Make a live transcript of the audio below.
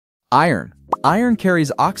Iron. Iron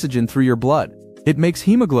carries oxygen through your blood. It makes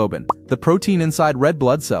hemoglobin, the protein inside red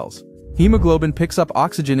blood cells. Hemoglobin picks up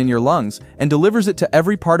oxygen in your lungs and delivers it to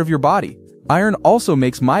every part of your body. Iron also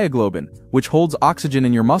makes myoglobin, which holds oxygen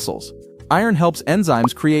in your muscles. Iron helps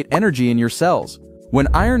enzymes create energy in your cells. When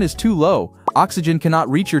iron is too low, oxygen cannot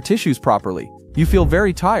reach your tissues properly. You feel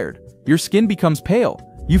very tired. Your skin becomes pale.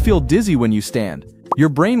 You feel dizzy when you stand. Your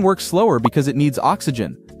brain works slower because it needs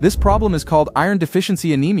oxygen. This problem is called iron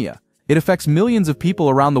deficiency anemia. It affects millions of people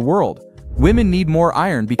around the world. Women need more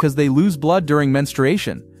iron because they lose blood during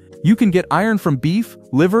menstruation. You can get iron from beef,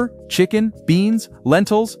 liver, chicken, beans,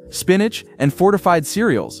 lentils, spinach, and fortified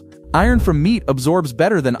cereals. Iron from meat absorbs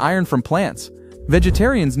better than iron from plants.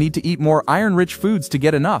 Vegetarians need to eat more iron-rich foods to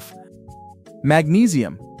get enough.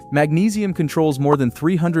 Magnesium. Magnesium controls more than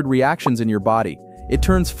 300 reactions in your body. It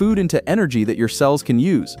turns food into energy that your cells can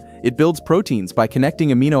use. It builds proteins by connecting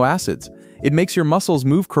amino acids. It makes your muscles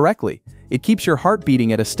move correctly. It keeps your heart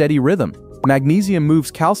beating at a steady rhythm. Magnesium moves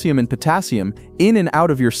calcium and potassium in and out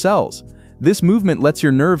of your cells. This movement lets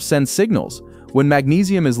your nerves send signals. When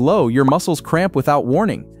magnesium is low, your muscles cramp without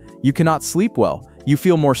warning. You cannot sleep well. You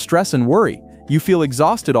feel more stress and worry. You feel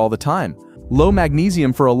exhausted all the time. Low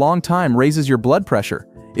magnesium for a long time raises your blood pressure.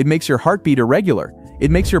 It makes your heartbeat irregular.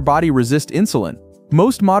 It makes your body resist insulin.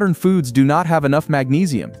 Most modern foods do not have enough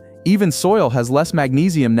magnesium. Even soil has less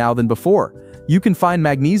magnesium now than before. You can find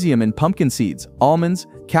magnesium in pumpkin seeds, almonds,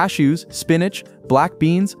 cashews, spinach, black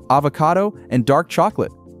beans, avocado, and dark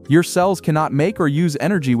chocolate. Your cells cannot make or use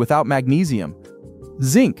energy without magnesium.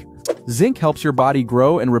 Zinc. Zinc helps your body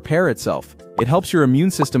grow and repair itself. It helps your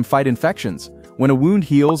immune system fight infections. When a wound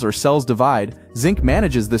heals or cells divide, zinc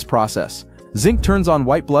manages this process. Zinc turns on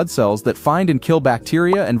white blood cells that find and kill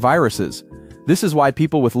bacteria and viruses. This is why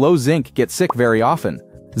people with low zinc get sick very often.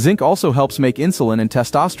 Zinc also helps make insulin and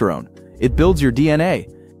testosterone. It builds your DNA.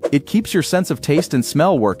 It keeps your sense of taste and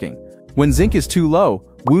smell working. When zinc is too low,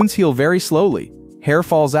 wounds heal very slowly. Hair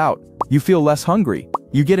falls out. You feel less hungry.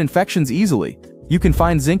 You get infections easily. You can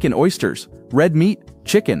find zinc in oysters, red meat,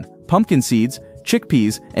 chicken, pumpkin seeds,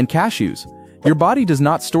 chickpeas, and cashews. Your body does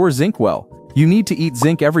not store zinc well. You need to eat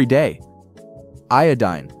zinc every day.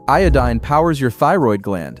 Iodine. Iodine powers your thyroid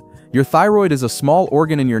gland. Your thyroid is a small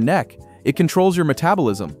organ in your neck. It controls your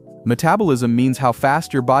metabolism. Metabolism means how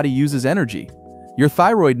fast your body uses energy. Your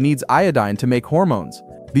thyroid needs iodine to make hormones.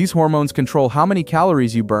 These hormones control how many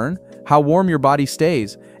calories you burn, how warm your body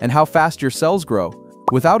stays, and how fast your cells grow.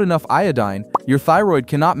 Without enough iodine, your thyroid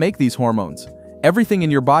cannot make these hormones. Everything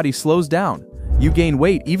in your body slows down. You gain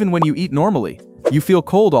weight even when you eat normally. You feel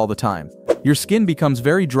cold all the time. Your skin becomes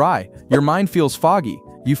very dry. Your mind feels foggy.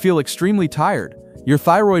 You feel extremely tired. Your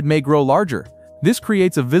thyroid may grow larger. This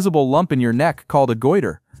creates a visible lump in your neck called a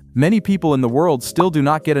goiter. Many people in the world still do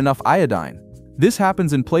not get enough iodine. This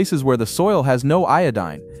happens in places where the soil has no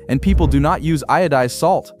iodine, and people do not use iodized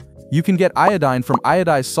salt. You can get iodine from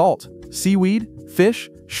iodized salt, seaweed, fish,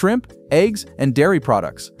 shrimp, eggs, and dairy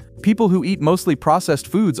products. People who eat mostly processed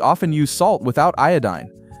foods often use salt without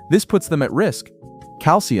iodine. This puts them at risk.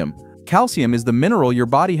 Calcium. Calcium is the mineral your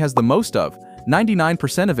body has the most of.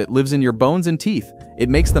 99% of it lives in your bones and teeth. It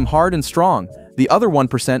makes them hard and strong. The other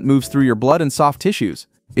 1% moves through your blood and soft tissues.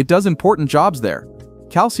 It does important jobs there.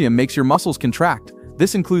 Calcium makes your muscles contract.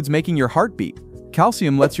 This includes making your heart beat.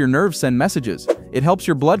 Calcium lets your nerves send messages. It helps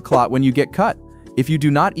your blood clot when you get cut. If you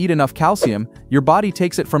do not eat enough calcium, your body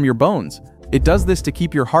takes it from your bones. It does this to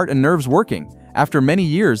keep your heart and nerves working. After many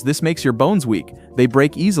years, this makes your bones weak. They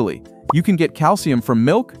break easily. You can get calcium from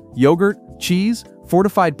milk, yogurt, cheese,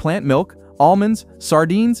 fortified plant milk, almonds,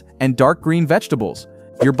 sardines, and dark green vegetables.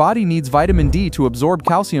 Your body needs vitamin D to absorb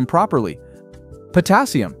calcium properly.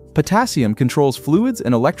 Potassium. Potassium controls fluids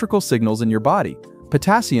and electrical signals in your body.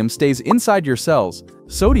 Potassium stays inside your cells.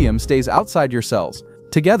 Sodium stays outside your cells.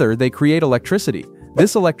 Together, they create electricity.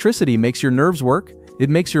 This electricity makes your nerves work. It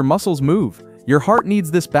makes your muscles move. Your heart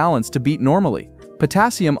needs this balance to beat normally.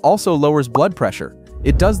 Potassium also lowers blood pressure.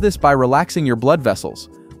 It does this by relaxing your blood vessels.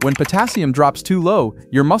 When potassium drops too low,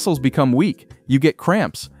 your muscles become weak. You get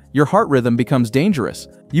cramps. Your heart rhythm becomes dangerous.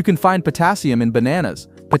 You can find potassium in bananas,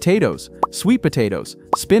 potatoes, sweet potatoes,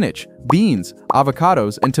 spinach, beans,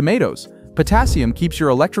 avocados, and tomatoes. Potassium keeps your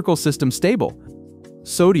electrical system stable.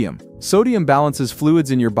 Sodium. Sodium balances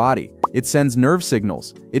fluids in your body. It sends nerve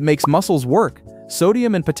signals. It makes muscles work.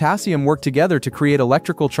 Sodium and potassium work together to create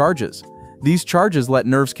electrical charges. These charges let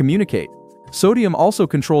nerves communicate. Sodium also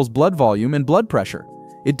controls blood volume and blood pressure.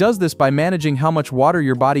 It does this by managing how much water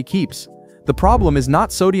your body keeps. The problem is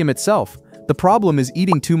not sodium itself. The problem is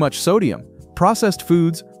eating too much sodium. Processed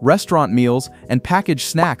foods, restaurant meals, and packaged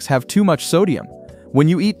snacks have too much sodium. When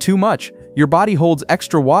you eat too much, your body holds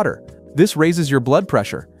extra water. This raises your blood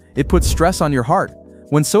pressure. It puts stress on your heart.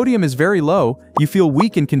 When sodium is very low, you feel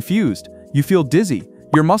weak and confused. You feel dizzy.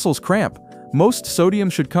 Your muscles cramp. Most sodium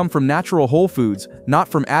should come from natural whole foods, not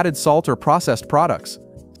from added salt or processed products.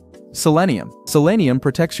 Selenium. Selenium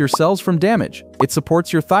protects your cells from damage. It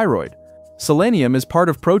supports your thyroid. Selenium is part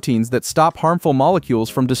of proteins that stop harmful molecules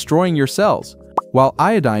from destroying your cells. While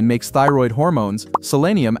iodine makes thyroid hormones,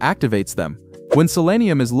 selenium activates them. When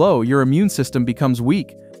selenium is low, your immune system becomes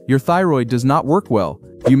weak. Your thyroid does not work well.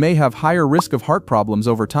 You may have higher risk of heart problems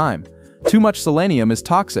over time. Too much selenium is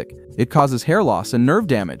toxic. It causes hair loss and nerve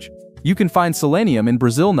damage. You can find selenium in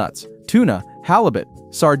Brazil nuts, tuna, halibut,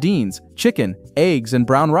 sardines, chicken, eggs, and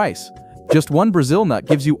brown rice. Just one Brazil nut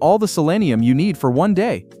gives you all the selenium you need for one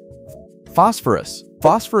day. Phosphorus.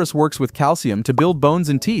 Phosphorus works with calcium to build bones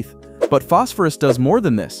and teeth. But phosphorus does more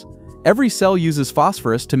than this. Every cell uses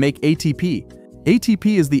phosphorus to make ATP.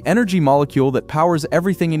 ATP is the energy molecule that powers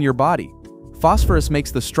everything in your body. Phosphorus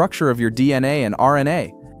makes the structure of your DNA and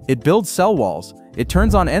RNA. It builds cell walls. It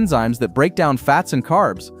turns on enzymes that break down fats and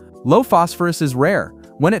carbs. Low phosphorus is rare.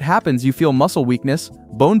 When it happens, you feel muscle weakness,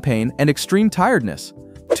 bone pain, and extreme tiredness.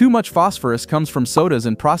 Too much phosphorus comes from sodas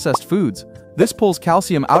and processed foods. This pulls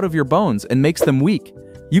calcium out of your bones and makes them weak.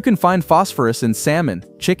 You can find phosphorus in salmon,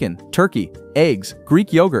 chicken, turkey, eggs,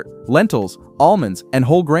 Greek yogurt, lentils, almonds, and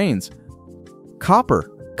whole grains. Copper.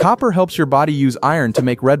 Copper helps your body use iron to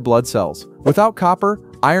make red blood cells. Without copper,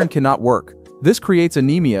 iron cannot work. This creates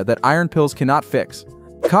anemia that iron pills cannot fix.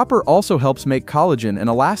 Copper also helps make collagen and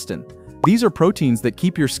elastin. These are proteins that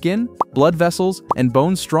keep your skin, blood vessels, and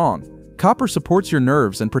bones strong. Copper supports your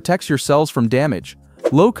nerves and protects your cells from damage.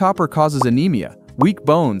 Low copper causes anemia, weak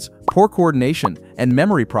bones, poor coordination, and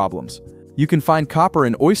memory problems. You can find copper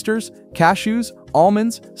in oysters, cashews,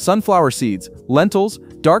 almonds, sunflower seeds, lentils,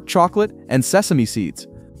 dark chocolate, and sesame seeds.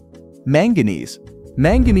 Manganese.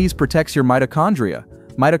 Manganese protects your mitochondria.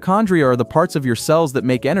 Mitochondria are the parts of your cells that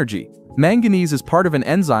make energy. Manganese is part of an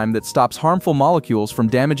enzyme that stops harmful molecules from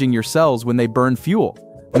damaging your cells when they burn fuel.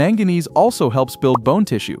 Manganese also helps build bone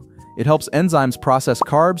tissue. It helps enzymes process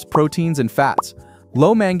carbs, proteins, and fats.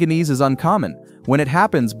 Low manganese is uncommon. When it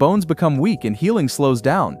happens, bones become weak and healing slows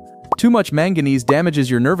down. Too much manganese damages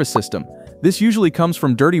your nervous system. This usually comes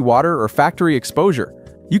from dirty water or factory exposure.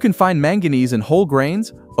 You can find manganese in whole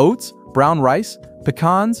grains, oats, brown rice,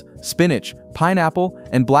 pecans, spinach, pineapple,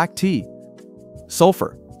 and black tea.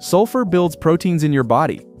 Sulfur. Sulfur builds proteins in your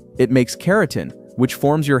body. It makes keratin, which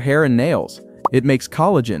forms your hair and nails. It makes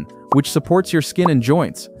collagen, which supports your skin and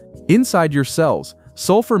joints. Inside your cells,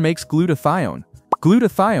 sulfur makes glutathione.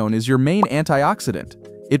 Glutathione is your main antioxidant.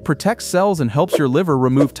 It protects cells and helps your liver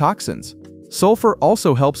remove toxins. Sulfur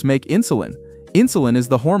also helps make insulin. Insulin is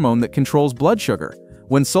the hormone that controls blood sugar.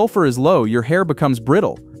 When sulfur is low, your hair becomes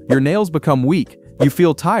brittle, your nails become weak, you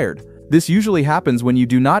feel tired. This usually happens when you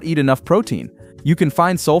do not eat enough protein. You can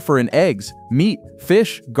find sulfur in eggs, meat,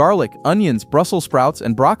 fish, garlic, onions, Brussels sprouts,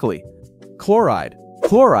 and broccoli. Chloride.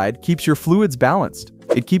 Chloride keeps your fluids balanced.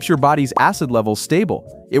 It keeps your body's acid levels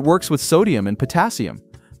stable. It works with sodium and potassium.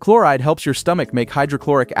 Chloride helps your stomach make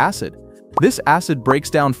hydrochloric acid. This acid breaks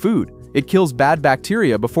down food. It kills bad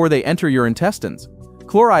bacteria before they enter your intestines.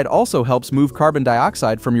 Chloride also helps move carbon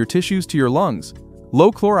dioxide from your tissues to your lungs.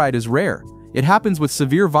 Low chloride is rare. It happens with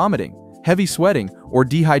severe vomiting, heavy sweating, or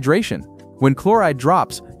dehydration. When chloride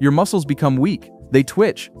drops, your muscles become weak. They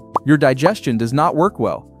twitch. Your digestion does not work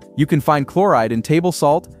well. You can find chloride in table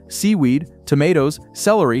salt, seaweed, tomatoes,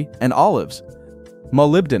 celery, and olives.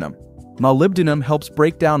 Molybdenum. Molybdenum helps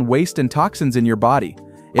break down waste and toxins in your body.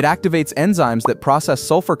 It activates enzymes that process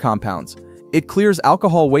sulfur compounds. It clears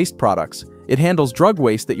alcohol waste products. It handles drug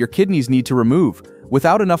waste that your kidneys need to remove.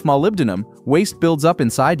 Without enough molybdenum, waste builds up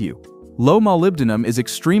inside you. Low molybdenum is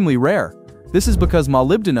extremely rare. This is because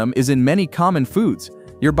molybdenum is in many common foods.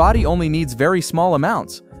 Your body only needs very small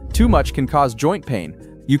amounts. Too much can cause joint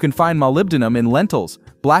pain. You can find molybdenum in lentils,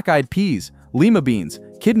 black-eyed peas, lima beans,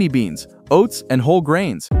 kidney beans, oats, and whole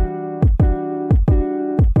grains.